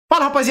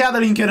Fala rapaziada,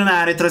 Linkeiro na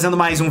área, trazendo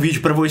mais um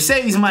vídeo pra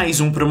vocês,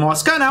 mais um pro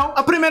nosso canal.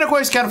 A primeira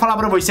coisa que quero falar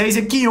pra vocês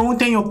é que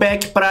ontem o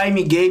pack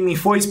Prime Gaming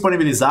foi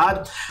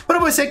disponibilizado. Pra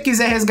você que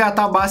quiser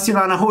resgatar, basta ir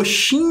lá na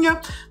roxinha,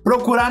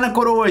 procurar na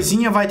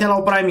coroazinha, vai ter lá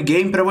o Prime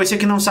Game. Pra você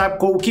que não sabe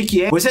o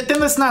que é, você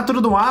tendo a assinatura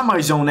do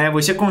Amazon, né,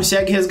 você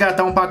consegue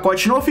resgatar um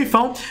pacote no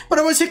Fifão.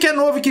 Pra você que é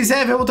novo e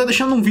quiser ver, eu vou estar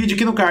deixando um vídeo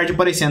aqui no card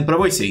aparecendo pra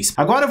vocês.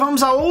 Agora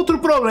vamos a outro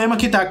problema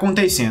que tá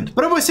acontecendo.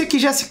 Pra você que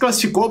já se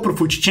classificou pro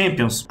Foot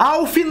Champions,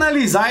 ao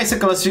finalizar essa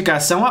classificação,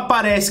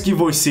 aparece que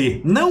você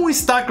não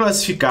está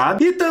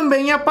classificado e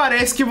também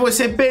aparece que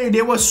você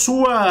perdeu a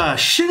sua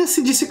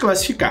chance de se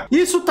classificar.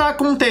 Isso tá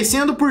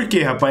acontecendo por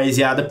quê,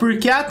 rapaziada?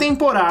 Porque a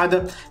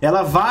temporada,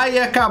 ela vai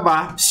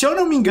acabar, se eu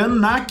não me engano,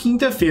 na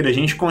quinta-feira. A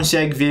gente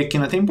consegue ver aqui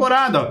na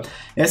temporada, ó.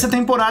 Essa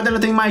temporada ela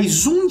tem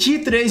mais 1 dia e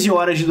 13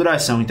 horas de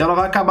duração, então ela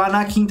vai acabar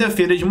na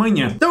quinta-feira de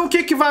manhã. Então o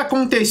que que vai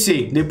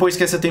acontecer depois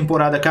que essa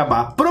temporada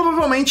acabar?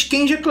 Provavelmente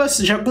quem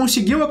já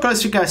conseguiu a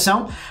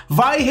classificação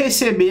vai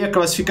receber a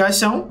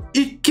classificação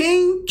e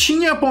quem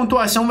tinha a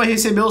pontuação vai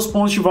receber os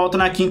pontos de volta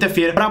na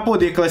quinta-feira para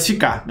poder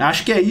classificar.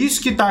 Acho que é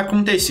isso que tá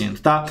acontecendo,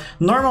 tá?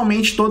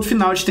 Normalmente todo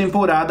final de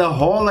temporada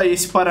rola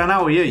esse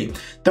paranauê aí.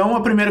 Então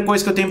a primeira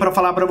coisa que eu tenho para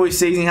falar para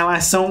vocês em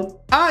relação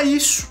a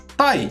isso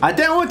tá aí.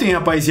 Até ontem,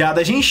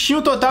 rapaziada, a gente tinha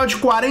um total de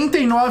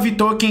 49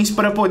 tokens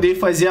para poder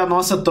fazer a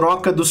nossa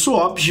troca dos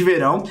swaps de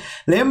verão.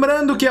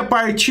 Lembrando que a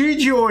partir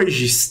de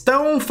hoje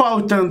estão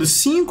faltando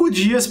 5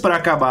 dias para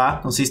acabar.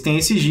 Então vocês têm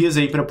esses dias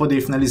aí para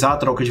poder finalizar a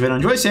troca de verão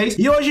de vocês.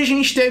 E hoje a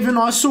gente teve o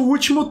nosso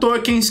último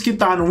tokens que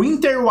tá no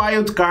Winter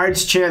Wild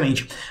Cards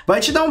Challenge. Vai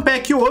te dar um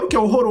pack ouro, que é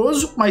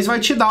horroroso, mas vai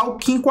te dar o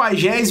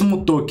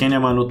 50º token, né,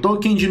 mano? O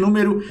token de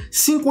número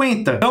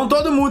 50. Então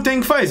todo mundo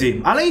tem que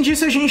fazer. Além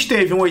disso, a gente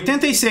teve um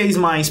 86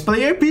 mais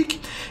Player Pick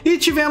e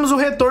tivemos o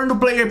retorno do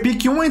Player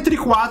Pick 1 entre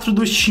 4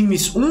 dos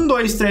times 1,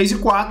 2, 3 e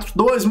 4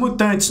 dos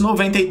Mutantes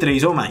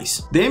 93 ou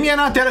mais. DME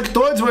na tela que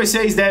todos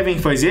vocês devem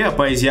fazer,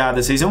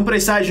 rapaziada. Vocês vão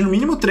precisar de no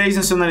mínimo 3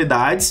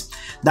 nacionalidades,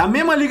 da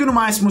mesma liga no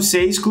máximo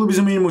 6, clubes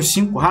no mínimo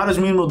 5, raros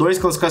no mínimo 2,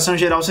 classificação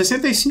geral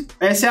 65.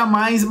 Essa é a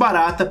mais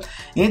barata,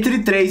 entre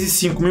 3 e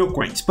 5 mil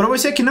coins. Para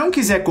você que não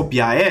quiser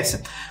copiar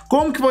essa,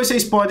 como que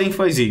vocês podem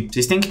fazer?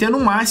 Vocês têm que ter no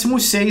máximo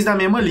 6 da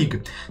mesma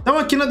liga. Então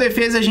aqui na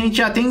defesa a gente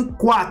já tem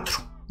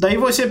 4. Daí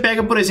você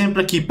pega, por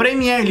exemplo, aqui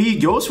Premier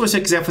League, ou se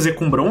você quiser fazer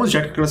com bronze,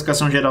 já que a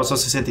classificação geral é só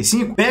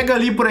 65, pega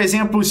ali, por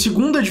exemplo,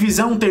 segunda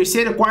divisão,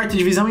 terceira, quarta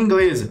divisão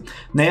inglesa,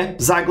 né?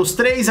 Os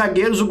 3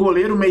 zagueiros, o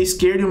goleiro, o meia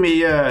esquerdo e o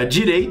meia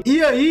direito.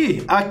 E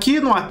aí, aqui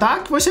no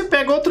ataque, você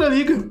pega outra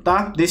liga,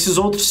 tá? Desses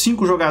outros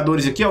 5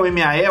 jogadores aqui, ó, o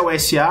MAE, o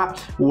SA,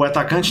 o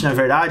atacante, na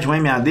verdade, o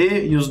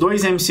MAD e os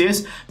 2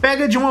 MCs,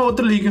 pega de uma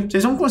outra liga.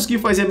 Vocês vão conseguir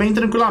fazer bem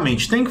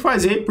tranquilamente. Tem que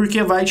fazer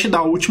porque vai te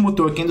dar o último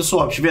token do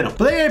swap de verão.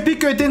 Player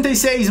Pick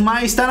 86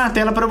 mais tá na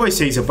tela pra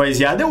vocês,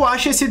 rapaziada. Eu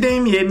acho esse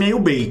DME meio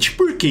bait.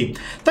 Por quê?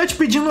 Tá te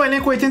pedindo um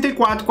elenco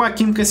 84 com a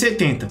química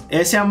 70.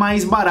 Essa é a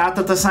mais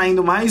barata, tá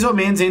saindo mais ou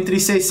menos entre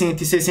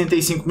 60 e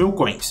 65 mil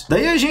coins.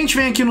 Daí a gente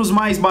vem aqui nos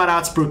mais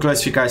baratos por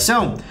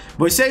classificação.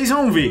 Vocês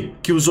vão ver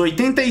que os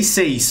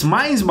 86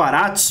 mais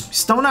baratos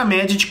estão na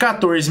média de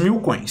 14 mil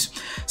coins.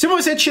 Se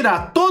você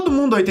tirar todo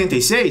mundo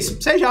 86,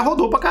 você já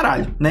rodou pra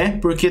caralho, né?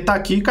 Porque tá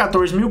aqui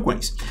 14 mil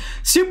coins.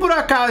 Se por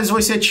acaso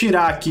você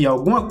tirar aqui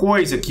alguma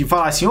coisa que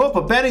falar assim,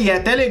 opa, pera aí,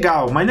 é até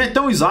legal, mas não é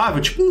tão usável,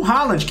 tipo um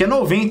Haaland, que é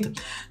 90,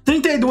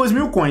 32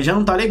 mil coins, já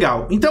não tá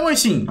legal. Então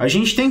assim, a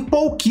gente tem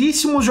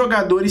pouquíssimos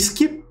jogadores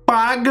que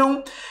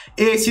pagam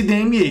esse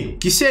DME,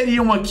 que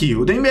seriam aqui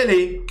o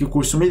Dembélé, que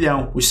custa 1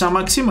 milhão, o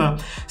Saint-Maximin,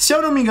 se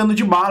eu não me engano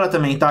de bala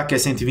também, tá, que é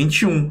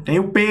 121, tem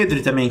o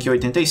Pedro também, que é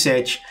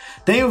 87,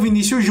 tem o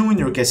Vinícius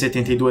Júnior, que é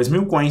 72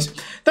 mil coins.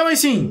 Então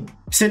assim,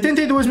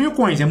 72 mil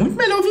coins, é muito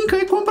melhor vir cá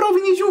e comprar o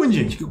Vinícius Júnior,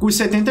 gente, que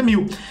custa 70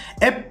 mil.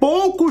 É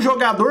pouco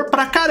jogador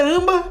pra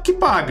caramba que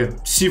paga.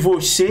 Se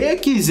você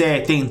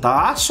quiser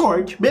tentar a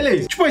sorte,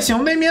 beleza. Tipo assim, é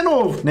um DME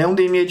novo, né, um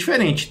DME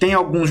diferente. Tem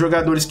alguns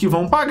jogadores que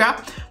vão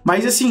pagar,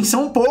 mas assim,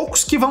 são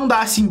poucos que vão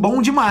dar assim,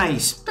 bom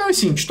demais. Então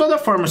assim, de toda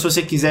forma, se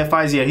você quiser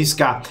fazer,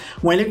 arriscar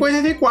um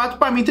L84,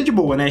 pra mim tá de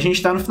boa, né? A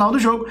gente tá no final do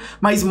jogo,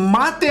 mas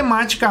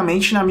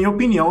matematicamente, na minha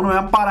opinião, não é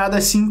uma parada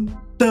assim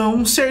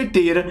tão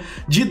certeira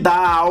de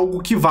dar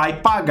algo que vai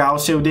pagar o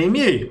seu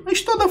DME. Mas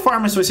de toda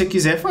forma, se você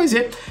quiser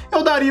fazer,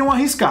 eu daria um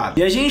arriscado.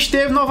 E a gente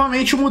teve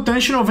novamente o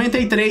Mutante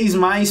 93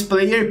 mais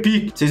Player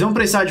Pick. Vocês vão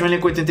precisar de um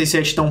elenco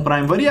 87 tão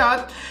Prime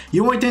variado e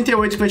um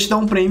 88 que vai te dar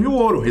um prêmio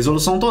ouro.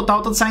 Resolução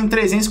total tá saindo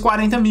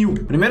 340 mil.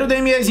 Primeiro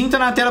DMEzinho tá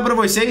na tela pra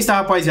vocês, tá,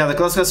 rapaziada?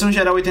 Classificação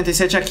geral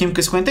 87, a química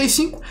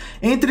 55,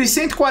 entre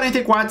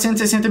 144 e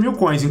 160 mil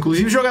coins.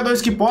 Inclusive, jogadores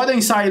que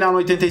podem sair lá no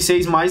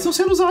 86 mais estão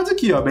sendo usados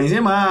aqui, ó.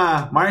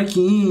 Benzema,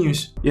 Marquinhos.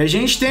 E a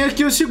gente tem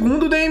aqui o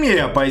segundo DME,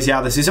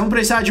 rapaziada. Vocês vão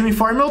precisar de um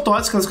informe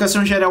autótis,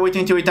 classificação geral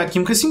 88, a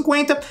química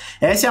 50.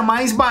 Essa é a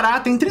mais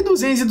barata, entre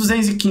 200 e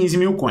 215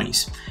 mil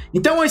coins.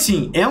 Então,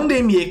 assim, é um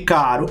DME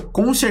caro,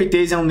 com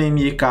certeza é um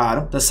DME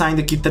caro, tá saindo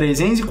aqui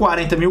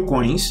 340 mil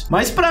coins,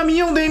 mas pra mim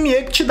é um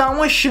DME que te dá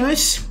uma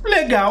chance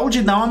legal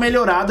de dar uma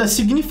melhorada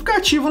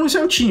significativa no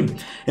seu time.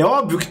 É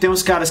óbvio que tem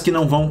uns caras que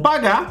não vão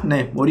pagar,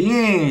 né?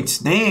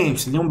 Orientes,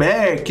 Dempsey,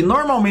 Leonberg, que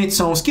normalmente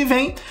são os que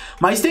vêm,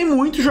 mas tem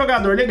muito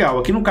jogador legal.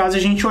 Aqui no caso a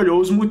gente olhou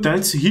os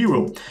Mutantes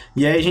Hero,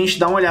 e aí a gente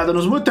dá uma olhada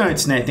nos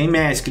Mutantes, né? Tem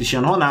Messi,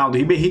 Cristiano Ronaldo,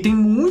 Ribéry, tem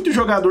muito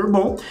jogador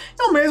bom,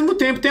 e ao mesmo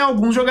tempo tem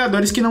alguns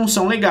jogadores que não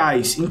são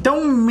legais.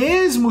 Então,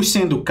 mesmo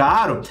sendo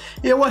caro,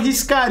 eu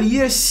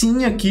arriscaria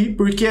sim aqui,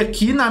 porque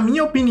aqui, na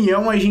minha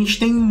opinião, a gente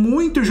tem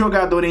muito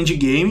jogador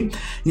endgame.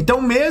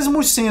 Então,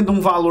 mesmo sendo um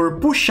valor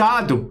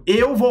puxado,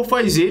 eu vou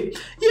fazer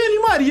e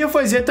animaria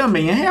fazer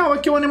também. A real é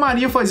que eu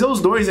animaria fazer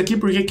os dois aqui,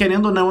 porque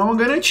querendo ou não é uma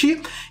garantia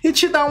e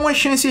te dá uma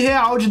chance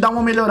real de dar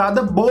uma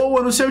melhorada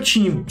boa no seu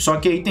time. Só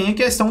que aí tem a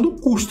questão do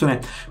custo,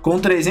 né? Com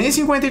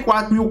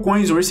 354 mil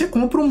coins hoje, você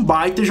compra um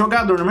baita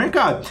jogador no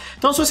mercado.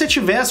 Então, se você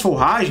tiver as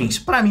forragens,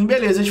 pra mim,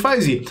 beleza de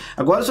fazer.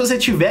 Agora, se você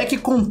tiver que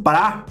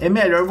comprar, é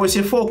melhor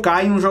você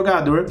focar em um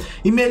jogador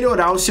e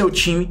melhorar o seu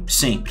time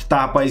sempre,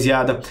 tá,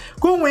 rapaziada?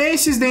 Com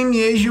esses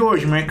DMEs de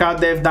hoje, o mercado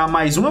deve dar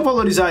mais uma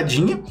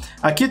valorizadinha.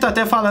 Aqui tá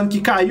até falando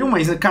que caiu,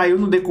 mas caiu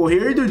no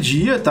decorrer do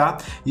dia, tá?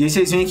 E aí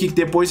vocês veem aqui que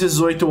depois das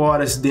 18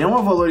 horas deu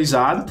uma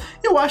valorizada.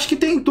 Eu acho que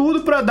tem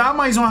tudo para dar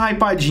mais uma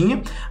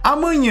hypadinha.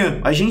 Amanhã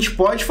a gente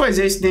pode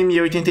fazer esse DME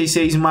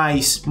 86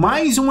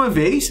 mais uma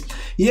vez.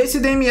 E esse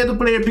DME do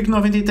Player Pick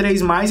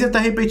 93 mais tá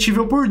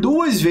repetível por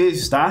 2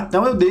 vezes, tá?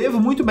 Então eu devo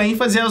muito bem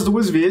fazer as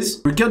 2 vezes,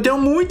 porque eu tenho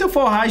muita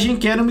forragem e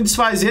quero me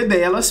desfazer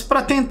delas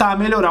para tentar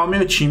melhorar o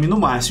meu time no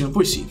máximo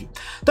possível.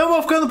 Então eu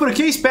vou ficando por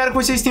aqui, espero que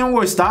vocês tenham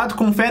gostado.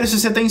 Confere se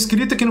você está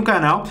inscrito aqui no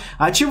canal,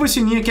 ativa o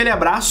sininho, aquele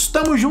abraço,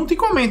 tamo junto e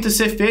comenta se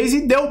você fez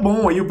e deu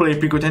bom aí o Player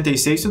Pick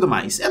 86 e tudo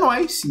mais. É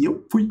nóis e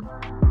eu fui!